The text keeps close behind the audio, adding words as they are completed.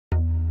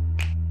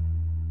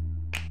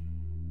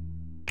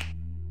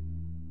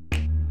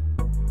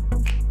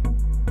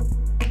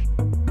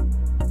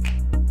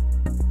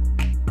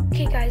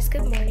guys,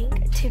 good morning.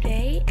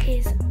 Today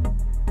is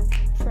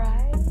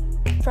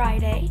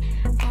Friday.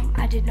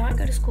 I did not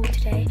go to school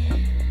today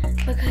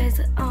because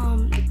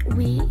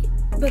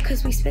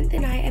we spent the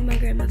night at my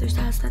grandmother's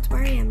house. That's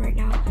where I am right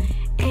now.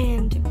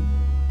 And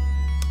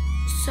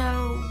so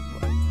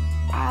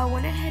I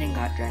went ahead and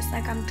got dressed.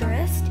 Like, I'm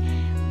dressed,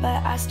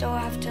 but I still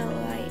have to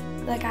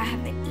like I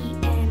haven't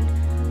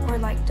eaten or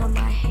like done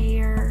my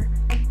hair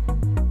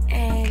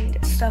and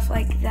stuff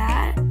like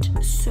that.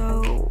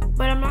 So,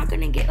 but I'm not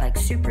gonna get like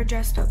super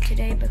dressed up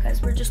today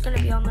because we're just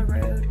gonna be on the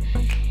road.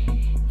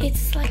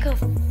 It's like a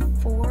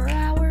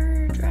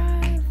 4-hour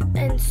drive,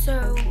 and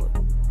so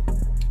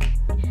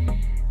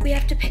we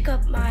have to pick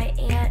up my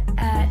aunt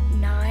at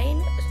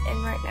 9,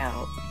 and right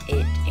now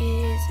it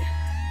is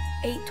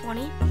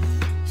 8:20.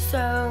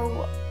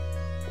 So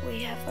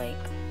we have like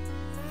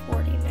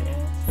 40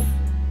 minutes.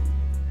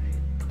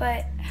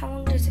 But how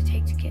long does it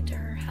take to get to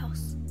her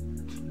house?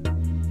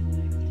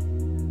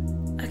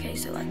 Okay,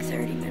 so like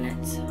 30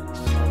 minutes. So,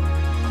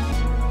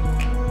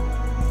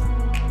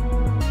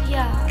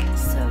 yeah,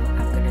 so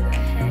I'm gonna go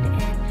ahead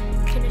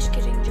and finish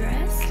getting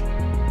dressed,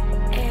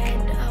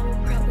 and I will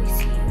probably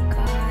see you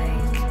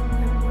guys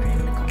when we're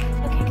in the car.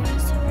 Okay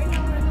guys, so right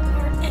now we're in the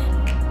car,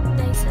 and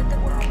they said that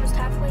we're almost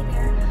halfway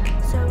there.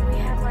 So we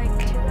have like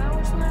 2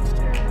 hours left,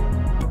 or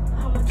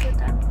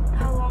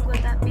how long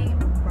would that be?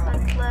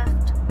 Like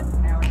left?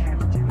 An hour and a half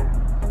to 2 hours.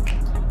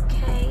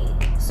 Okay,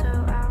 so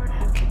hour and a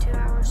half to 2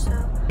 hours.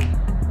 So,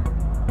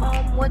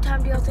 what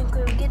time do y'all think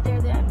we would get there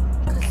then?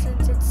 Because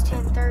since it's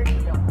 10:30.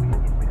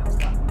 We don't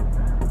stop for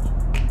lunch.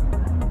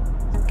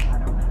 I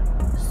don't know.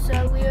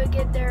 So we would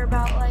get there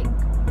about like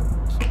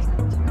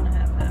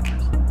 2.5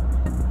 hours.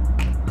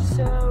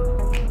 So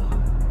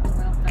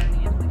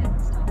 12:30 if we didn't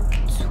stop.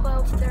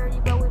 12:30,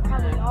 but we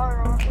probably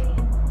are, aren't we?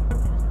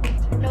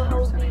 No, it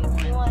will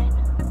be 1.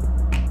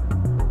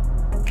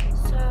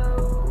 So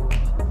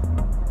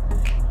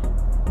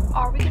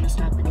are we gonna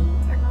stop and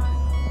eat or not?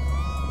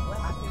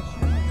 Well, I feel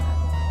sure we got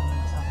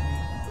something.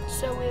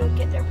 So we would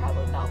get there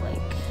probably about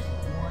like,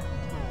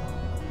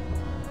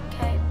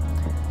 okay,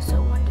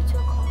 so 1 to 2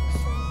 o'clock.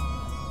 So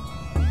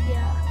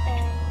yeah,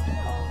 and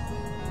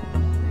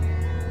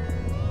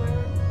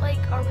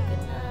are we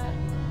gonna,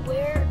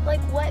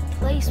 what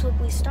place would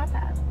we stop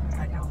at?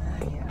 I don't know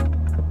yet.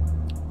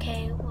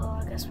 Okay,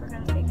 well, I guess we're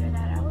gonna figure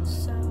that out.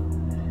 So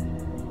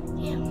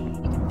yeah.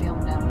 You can film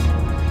down.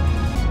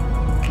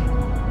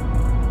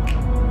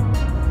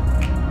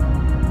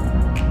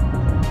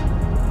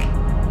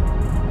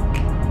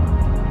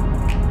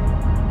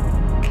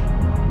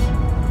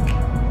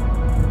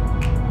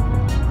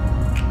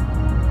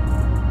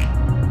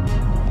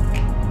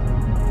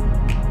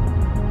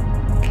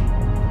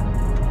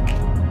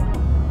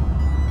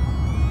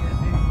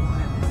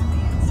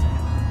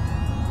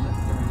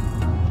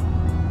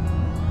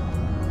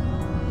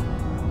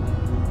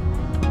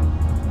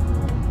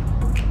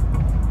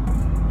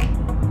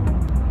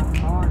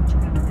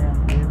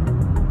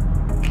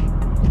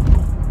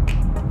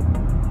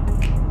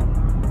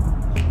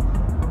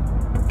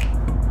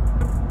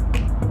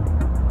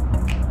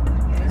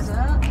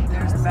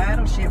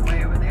 Battleship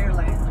way over there,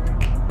 Landry.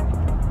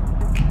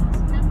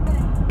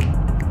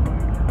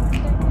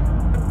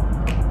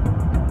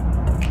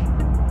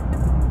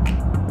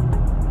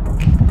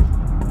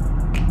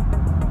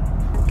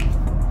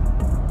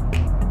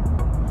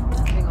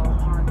 That big old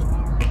orange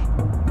bar.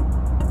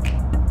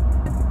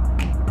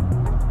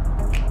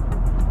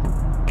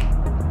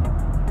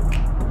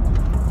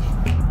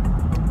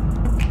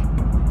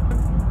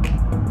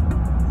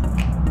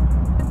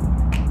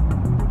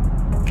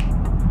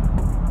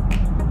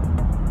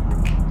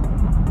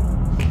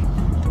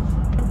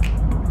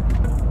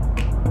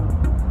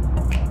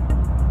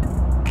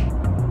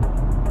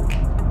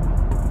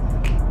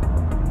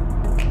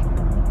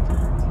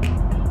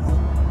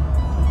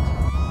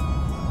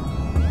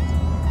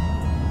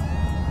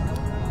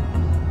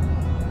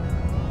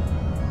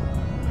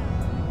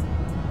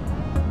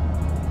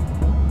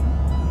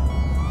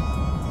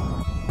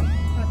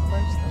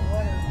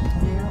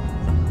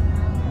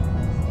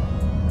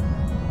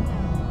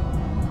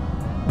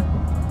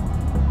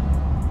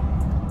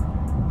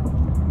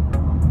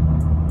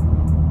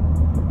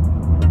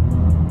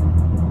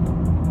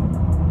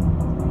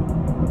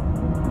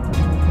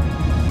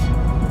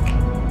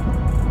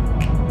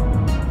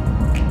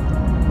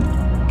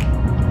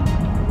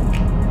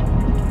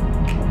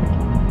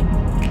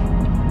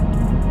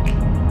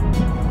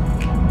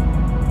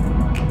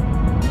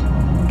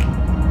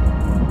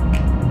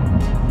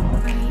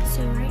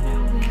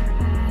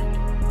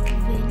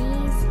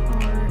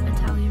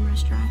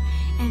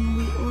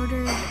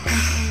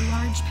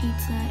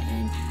 Pizza,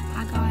 and I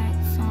got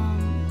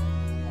some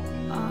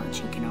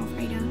chicken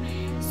Alfredo.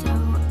 So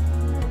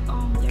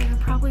they're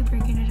probably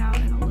bringing it out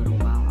in a little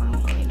while. I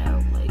don't really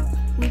know. Like,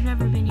 we've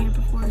never been here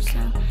before, so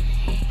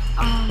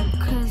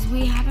because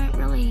we haven't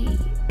really,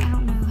 I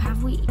don't know,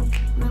 have we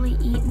really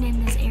eaten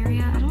in this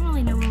area? I don't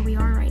really know where we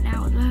are right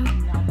now though.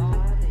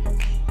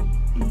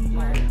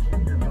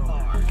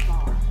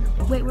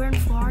 Wait, we're in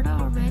Florida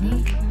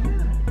already?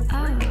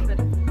 Oh.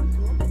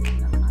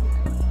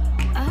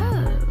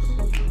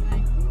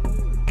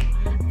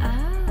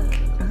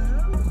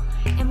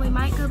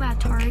 by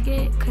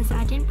Target because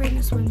I didn't bring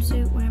a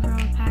swimsuit whenever I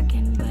was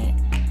packing, but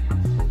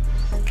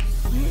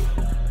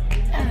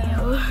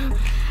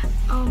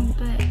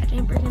but I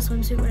didn't bring a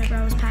swimsuit whenever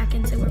I was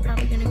packing, so we're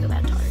probably gonna go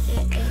by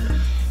Target and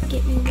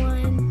get me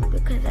one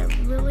because I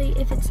really,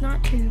 if it's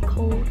not too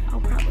cold,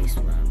 I'll probably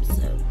swim.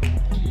 So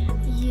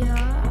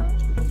yeah,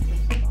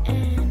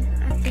 and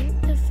I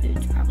think the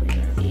food's probably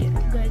gonna be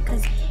good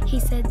because he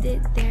said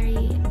that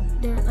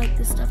they're like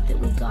the stuff that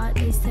we got.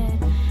 They said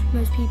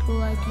most people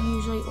like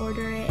usually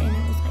order it, and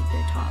it was like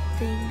their top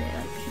thing that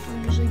like people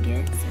usually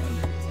get. So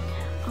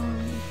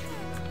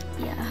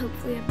yeah,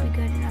 hopefully it'll be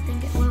good. And I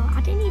think well,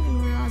 I didn't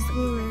even realize that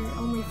we were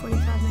only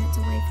 45 minutes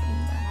away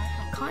from the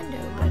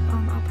condo, but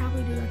I'll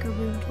probably do like a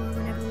room tour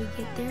whenever we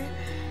get there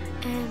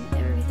and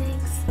everything.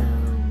 So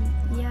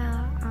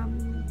yeah,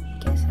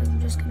 guess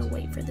I'm just gonna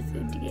wait for the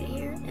food to get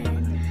here,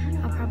 and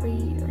I'll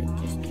probably like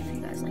just give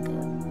you guys like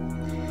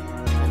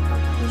I'll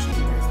probably show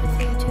you guys the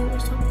food too or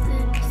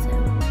something. So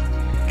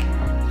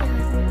yeah, it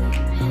really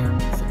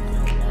depends. I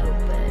don't know,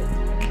 but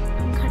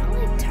I'm kind of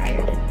like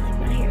tired and like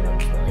my hair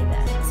looks really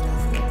bad and stuff.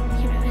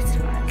 But, you know, it's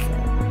fine.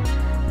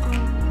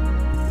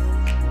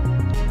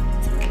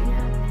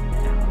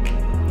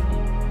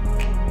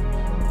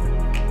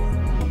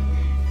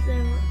 So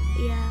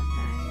yeah,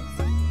 guys.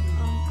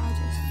 I'll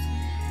just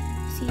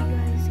see you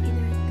guys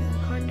either at the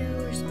condo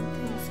or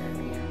something. So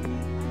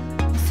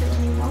yeah. So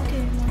when you walk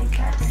in, like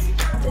that's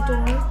the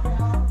door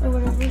or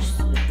whatever.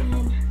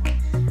 And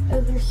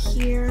over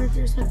here,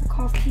 there's like a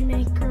coffee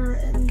maker,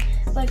 and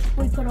like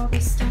we put all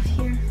this stuff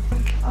here.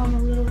 A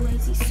little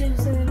Lazy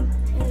Susan, and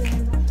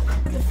then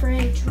the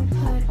fridge. We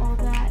put all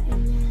that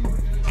in there,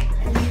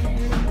 and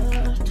then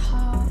the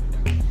top.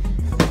 And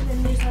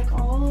then there's like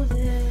all of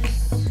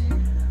this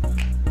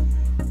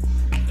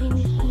in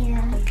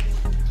here,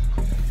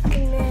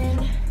 and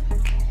then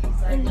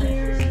in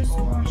here is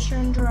washer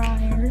and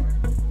dryer.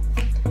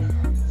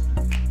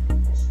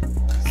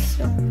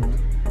 So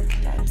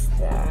that's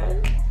that.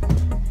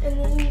 And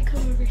then you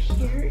come over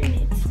here and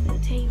it's the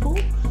table.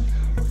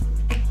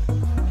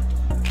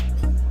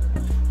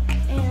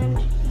 And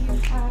you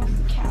have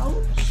the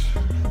couch.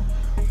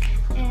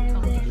 And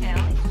then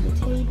like the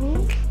table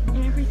and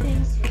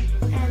everything.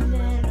 And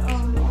then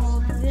all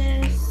of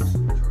this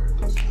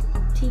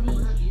TV.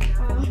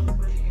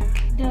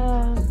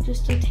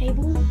 Just a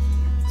table.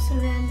 So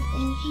then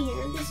in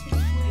here, this is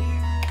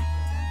where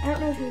I don't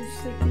know who's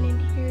sleeping in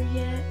here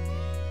yet,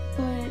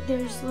 but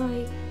there's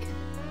like,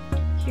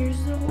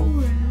 here's the whole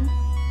room,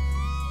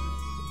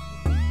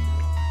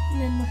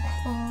 and then the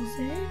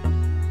closet,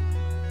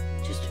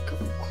 just a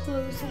couple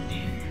clothes in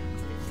there,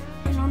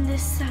 and on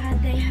this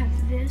side they have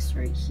this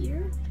right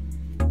here,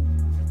 and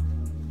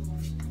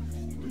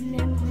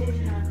then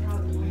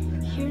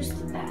here's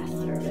the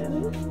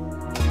bathroom,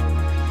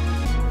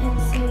 and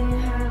so you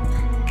have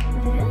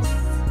this.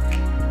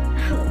 I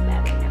look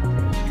bad right now,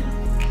 but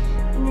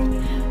yeah. And then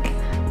you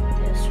have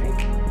this right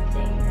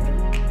there.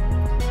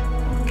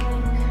 And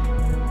like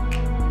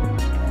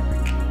everything.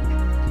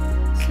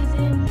 So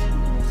then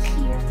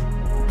here,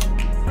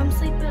 I'm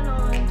sleeping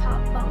on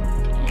top bunk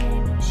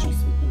and she's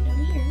sleeping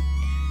down here.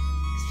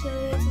 So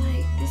it's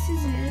like this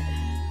is it.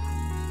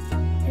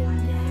 And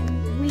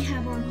then we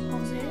have our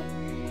closet.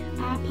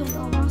 I put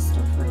all my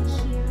stuff right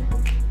here.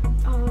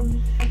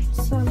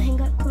 Some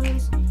hang up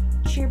clothes,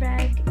 cheer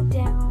bag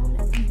down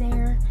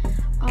there.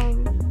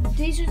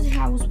 These are the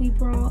towels we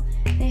brought.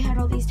 They had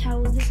all these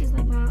towels. This is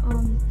like my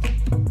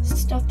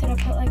stuff that I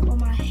put like on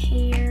my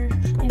hair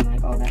and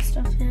like all that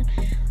stuff in.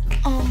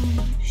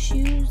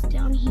 Shoes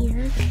down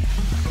here.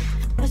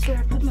 That's where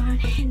I put mine,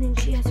 and then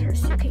she has her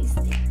suitcase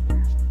there.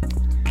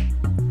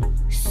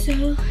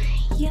 So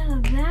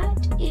yeah,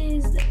 that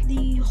is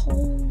the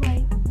whole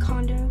like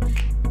condo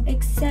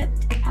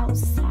except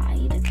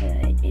outside,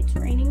 but it's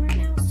raining right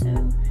now,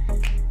 so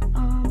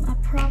I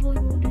probably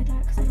won't do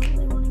that because I don't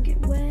really want to get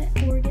wet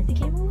or get the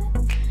camera wet.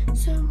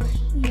 So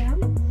yeah,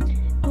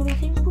 I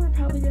think we're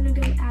probably gonna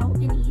go out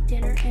and eat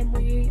dinner, and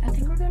I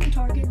think we're going to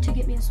Target to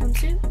get me a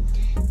swimsuit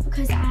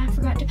because I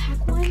forgot to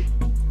pack one.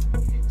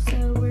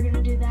 So we're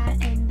gonna do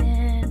that, and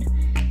then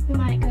we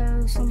might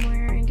go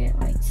somewhere and get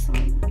like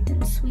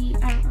something sweet.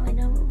 I don't really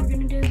know what we're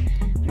gonna do,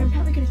 but I'm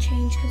probably gonna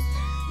change because I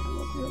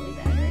look really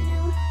bad right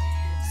now.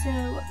 So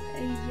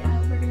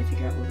yeah, we're gonna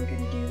figure out what we're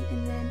gonna do,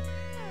 and then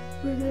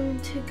we're going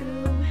to go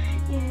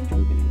and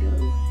we're gonna go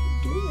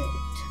do it.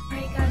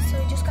 Alright guys, so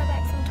we just got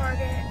back from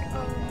Target.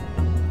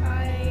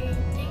 I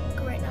think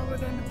right now we're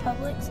going to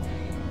Publix,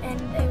 and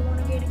they want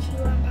to get a key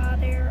lime pie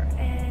there,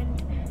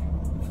 and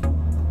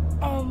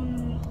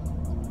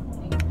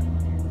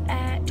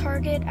at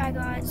Target I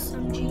got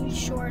some jean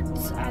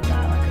shorts, I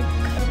got like a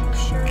Coke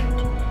shirt,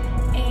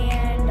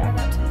 and I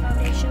got some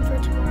foundation for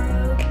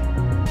tomorrow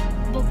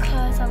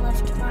because I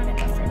left mine at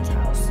my friend's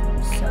house.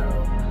 So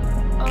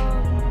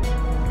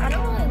I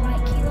don't really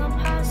like key lime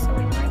pie, so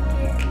we might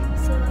get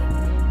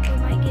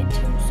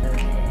two, so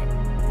that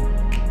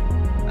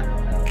I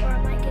don't know, or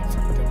I might get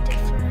something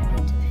different.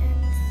 It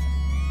depends.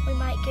 We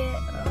might get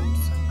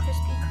some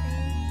Krispy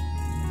Kreme,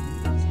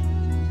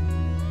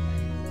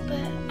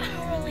 but I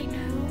don't really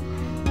know.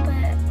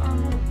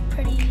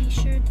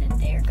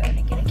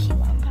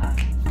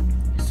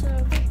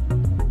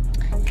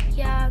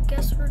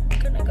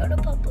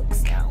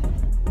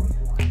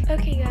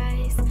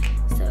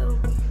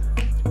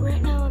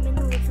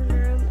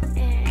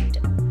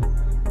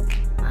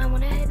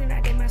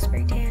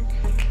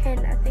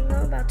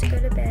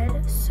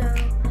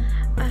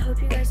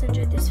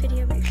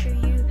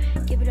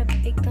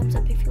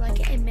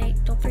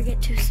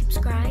 to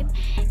subscribe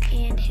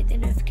and hit the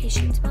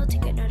notifications bell to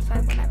get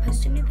notified when I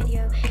post a new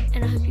video.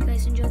 And I hope you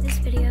guys enjoyed this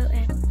video,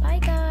 and bye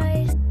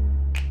guys!